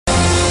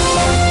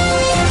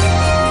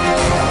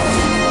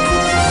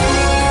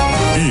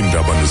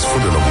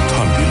Ndisifundela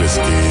kuthambile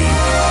sikeyi.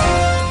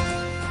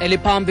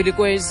 Eliphambili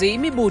kwezi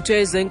imibutho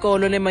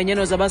yezenkolo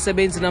neemanyano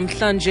zabasebenzi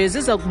namhlanje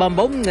ziza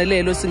kubamba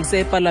umngcelele osingise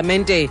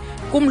epalamente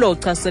kumlo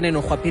ochasene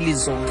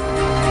norhwaphilizo.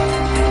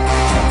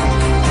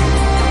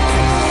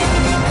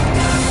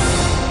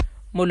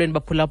 Molweni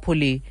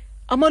baphulaphuli.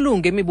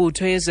 Amalungu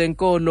emibutho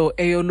yezenkolo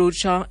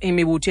eyolutsha,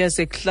 imibutho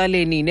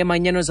yasekuhlaleni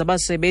neemanyano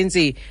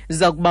zabasebenzi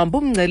zakubamba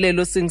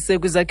umngcelele osingise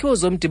kwizakhiwo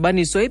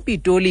zomdibaniso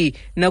ePitoli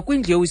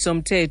nakwindlu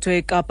yowiso-mthetho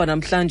eKapa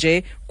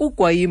namhlanje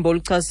kugwayimbo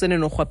oluchasene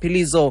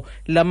norhwaphilizo.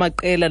 La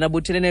maqela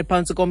nabuthelene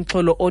phantsi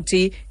komxholo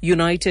othi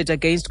United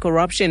Against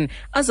Corruption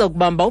aza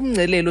kubamba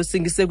umngcelele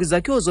osingise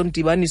kwizakhiwo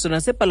zomdibaniso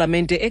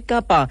nasepalamente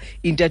eKapa.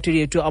 Intatheli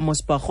yethu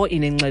Amos Barho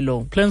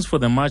inengxelo. Plans for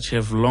the march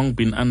have long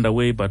been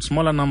underway, but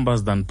smaller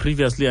numbers than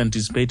previously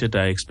anticipated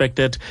are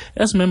expected,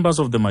 as members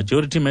of the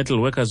majority metal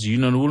workers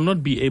union will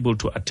not be able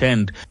to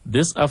attend.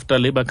 This after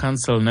Labour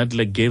Council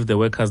NEDLEC gave the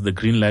workers the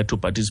green light to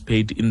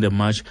participate in the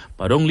march,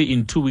 but only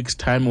in 2 weeks'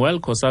 time, while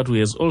COSATU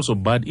has also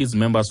barred its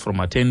members from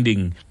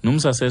attending.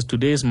 NUMSA says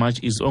today's march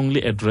is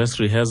only a dress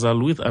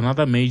rehearsal, with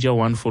another major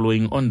one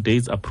following on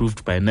dates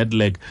approved by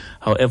NEDLEC.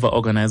 However,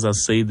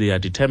 organizers say they are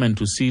determined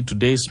to see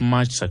today's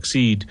march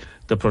succeed.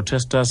 The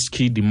protesters'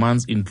 key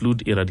demands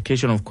include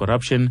eradication of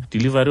corruption,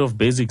 delivery of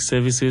basic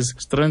services,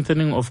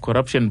 strengthening of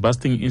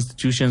corruption-busting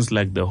institutions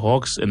like the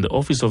Hawks and the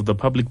Office of the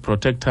Public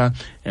Protector,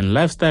 and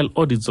lifestyle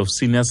audits of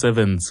senior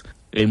servants.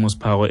 Amos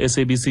Power,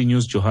 SABC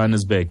News,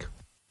 Johannesburg.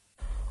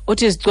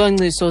 Uthi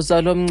izicwangciso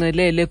zalo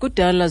mngcelele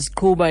kudala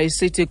ziqhuba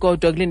isithi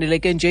kodwa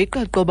kulindeleke nje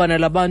iqaqobana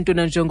labantu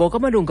nanjengoko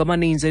amalungu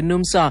amaninzi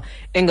eNUMSA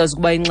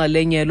engazukuba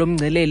inxalenye yalo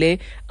mngcelele.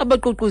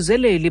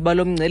 Abaququzeleli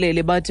balo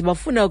mngcelele bathi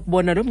bafuna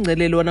ukubona lo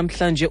mngcelele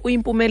wanamhlanje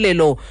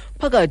uyimpumelelo.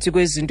 Phakathi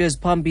kwezinto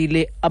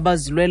eziphambili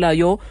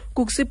abazilwelayo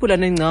kukusiphula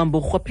nengcambu,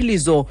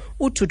 urhwaphilizo,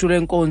 uthuthu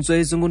lwenkonzo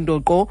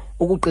ezingundoqo,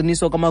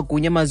 ukuqiniswa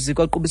kwamagunya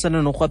amaziko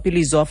aqubisana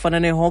norhwaphilizo afana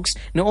neHawks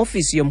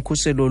neofisi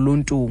yomkhuselo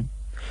woluntu.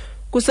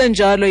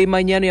 Kusenjalo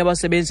imanyano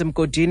yabasebenzi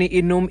mgodini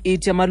inum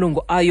ithi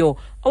amalungu ayo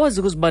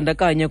awazi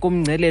kuzibandakanya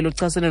kumngcelele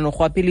ochasene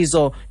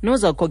norhwaphilizo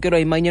nozakhokelwa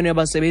imanyano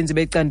yabasebenzi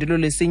becandelo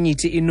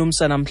lesinyithi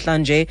inumsa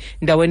namhlanje.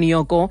 Ndaweni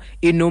yoko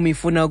inum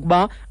ifuna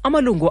ukuba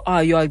amalungu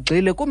ayo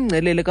agxile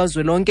kumngcelele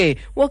kazwelonke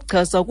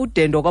wokuchasa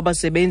ukudendwa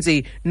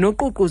kwabasebenzi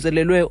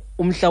noququzelelwe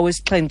umhla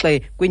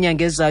wesixhenxe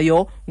kwinyanga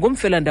ezayo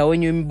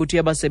ngumfelandawonye wemibutho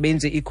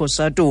yabasebenzi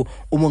iCOSATU.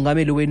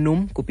 Umongameli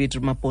wenum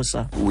kuPeter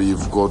Maposa.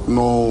 We've got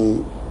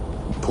no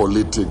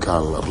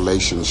political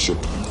relationship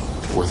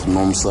with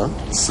NUMSA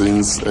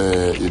since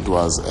it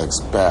was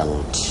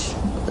expelled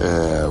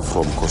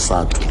from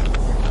COSATU.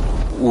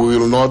 We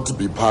will not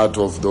be part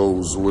of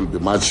those who will be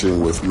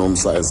marching with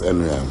NUMSA as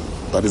NUM.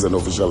 That is an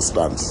official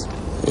stance.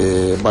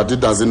 But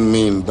it doesn't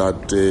mean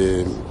that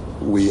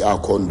we are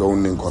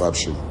condoning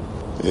corruption.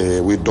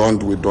 We don't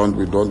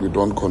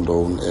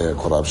condone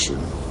corruption.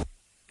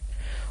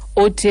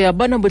 Othe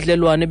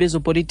abanabudlelwane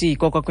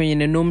bezopolitiko kwakunye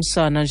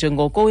neNUMSA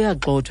nanjengoko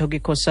uyagxothwa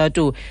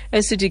kwiCOSATU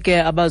esithi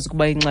ke abazi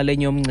kuba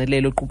inxalenye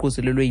yomngcelele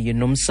oququzelelwe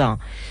yiNUMSA.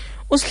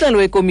 Usihlalo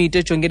wekomiti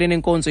ejongene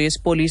nenkonzo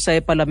yesipolisa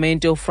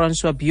epalamente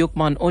uFrancois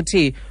Buchman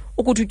othi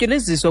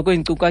ukuthutyeleziswa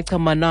kweenkcukacha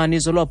manani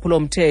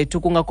zolwaphulo-mthetho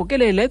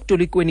kungakhokelela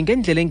ekutolikweni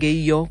ngendlela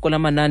engeyiyo kola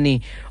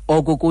manani.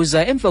 Oku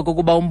kuza emva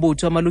kokuba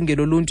umbutho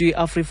amalungelo oluntu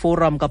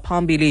i-AfriForum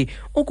ngaphambili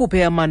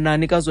ukhuphe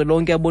amanani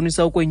kazwelonke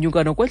abonisa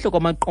ukwenyuka nokwehla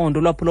kwamaqondo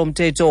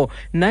olwaphulo-mthetho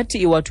nathi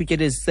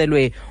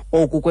iwathutyeleziselwe.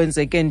 Oku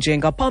kwenzeke nje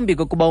ngaphambi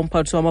kokuba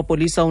umphathi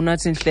wamapolisa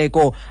uNathi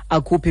Nhleko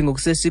akhuphe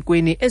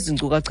ngokusesikweni ezi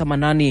nkcukacha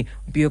manani.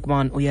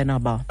 Buchman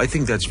uyanaba. I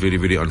think that's very,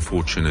 very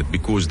unfortunate,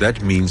 because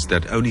that means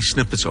that only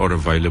snippets are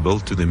available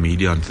to the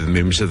media and to the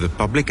members of the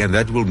public, and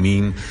that will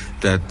mean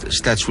that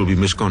stats will be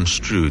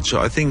misconstrued. So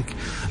I think,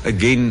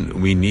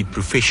 again, we need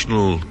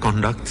professional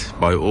conduct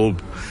by all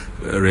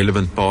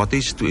relevant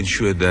parties to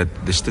ensure that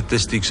the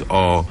statistics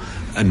are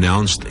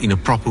announced in a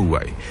proper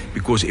way.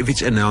 Because if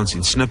it's announced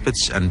in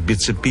snippets and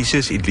bits and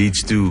pieces, it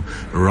leads to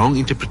wrong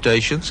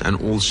interpretations and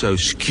also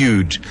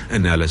skewed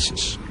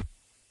analysis.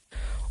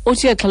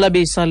 Uthi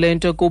yaxhalabisa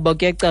lento kuba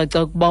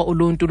kuyacaca ukuba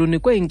uluntu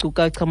lunikwe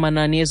iinkcukacha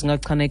manani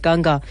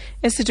ezingachanekanga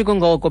esithi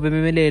kungoko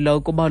bememelela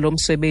ukuba lo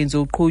msebenzi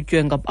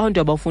uqhutywe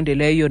ngabantu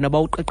abafundeleyo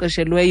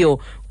nabawuqeqeshelweyo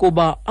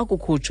kuba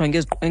akukhutshwa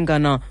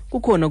ngeziqwengana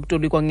kukhona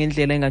ukutolikwa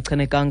ngendlela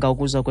engachanekanga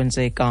ukuza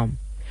kwenzeka.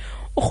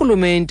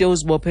 Urhulumente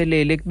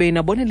uzibophelele ekubeni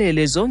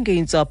abonelele zonke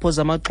iintsapho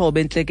zamaxhoba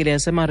entlekele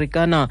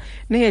yaseMarikana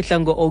neyehla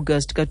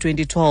ngo-August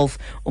ka-2012.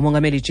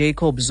 Umongameli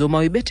Jacob Zuma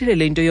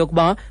uyibethelele into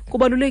yokuba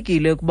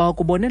kubalulekile ukuba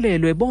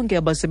kubonelelwe bonke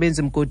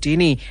abasebenzi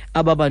mgodini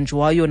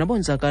ababanjwayo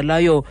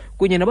nabonzakalayo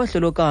kunye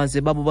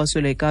nabahlolokazi babo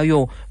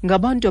baswelekayo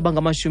ngabantu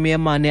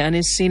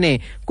abangama-44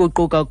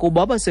 kuquka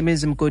kubo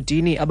abasebenzi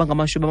mgodini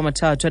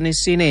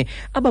abangama-34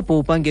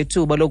 ababhubha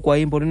ngethuba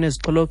logwayimbo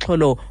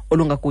lunezixholo-xholo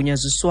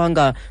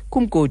olungagunyaziswanga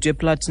kumgodi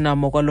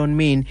weplatinum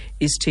kwalonmin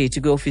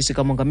isithethi kwiofisi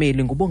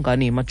kamongameli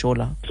ngubongani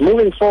Majola.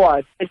 Moving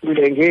forward, it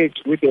will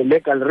engage with the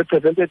legal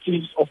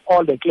representatives of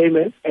all the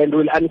claimants and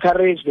will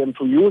encourage them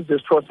to use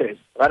this process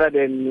rather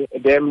than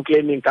them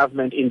claiming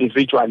government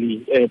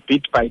individually,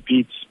 bit by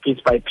bit, piece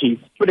by piece.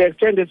 To the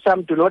extent that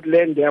some do not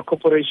lend their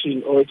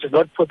corporation or it is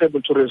not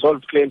possible to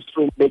resolve claims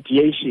through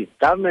mediation,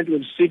 government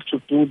will seek to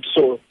do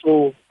so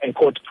through a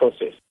court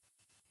process.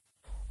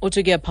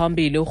 Uthi ke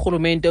phambili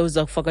urhulumente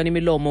uza kufaka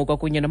imilomo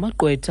kwakunye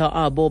namagqwetha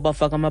abo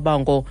bafaka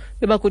amabango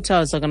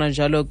bebakhuthaza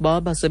kananjalo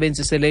ukuba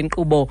basebenzise le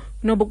nkqubo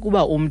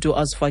kunokuba umntu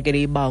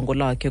azifakele ibango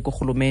lakhe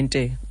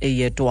kurhulumente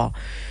eyedwa.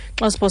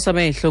 Xa siphosa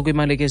amehlo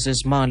kwiimalekezo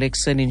ezimali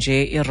ekuseni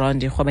nje,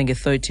 irandi irhwaba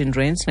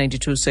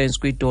nge-13.92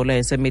 kwidola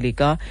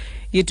yasemelika,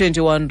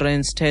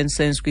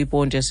 yi-21.10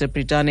 kwiponti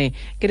yasebritane,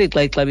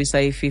 ngelixa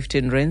ixabisa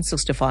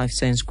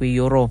i-15.65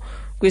 kwi-euro.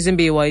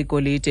 Kwizimbiwa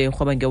igolide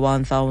irhwaba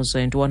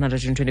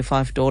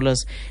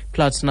nge-$1,125,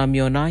 platinum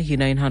yona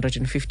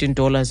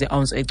yi-$915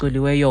 i-ounce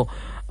ecoliweyo.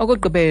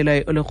 Okugqibela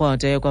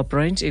iolikrwada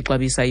yakwa-Brent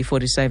ixabisa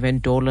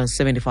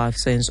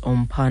i-$47.75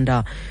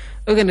 umphanda.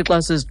 Okanye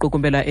xa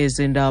siziqukumbela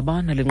ezi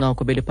ndaba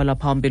nalinqaku beliphala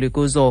phambili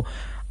kuzo,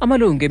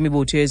 amalungu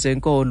emibutho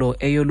yezenkolo,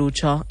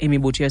 eyolutsha,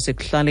 imibutho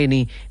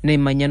yasekuhlaleni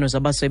neemanyano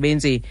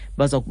zabasebenzi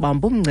baza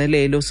kubamba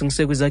umngcelele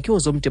osingise kwizakhiwo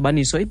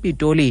zomdibaniso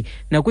ePitoli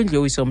nakwindlu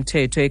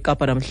yowiso-mthetho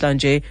eKapa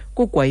namhlanje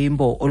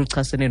kukwayimbo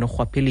oluchasene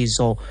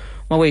norhwaphilizo.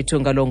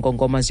 Mawethu ngaloo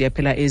ngongoma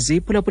ziyaphela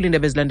ezi phulaphula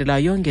iindaba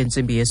ezilandelayo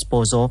ngentsimbi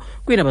yesibhozo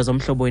kwiindaba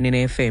zomhlobo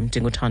wenene FM.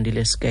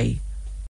 Ndinguthandile Skay.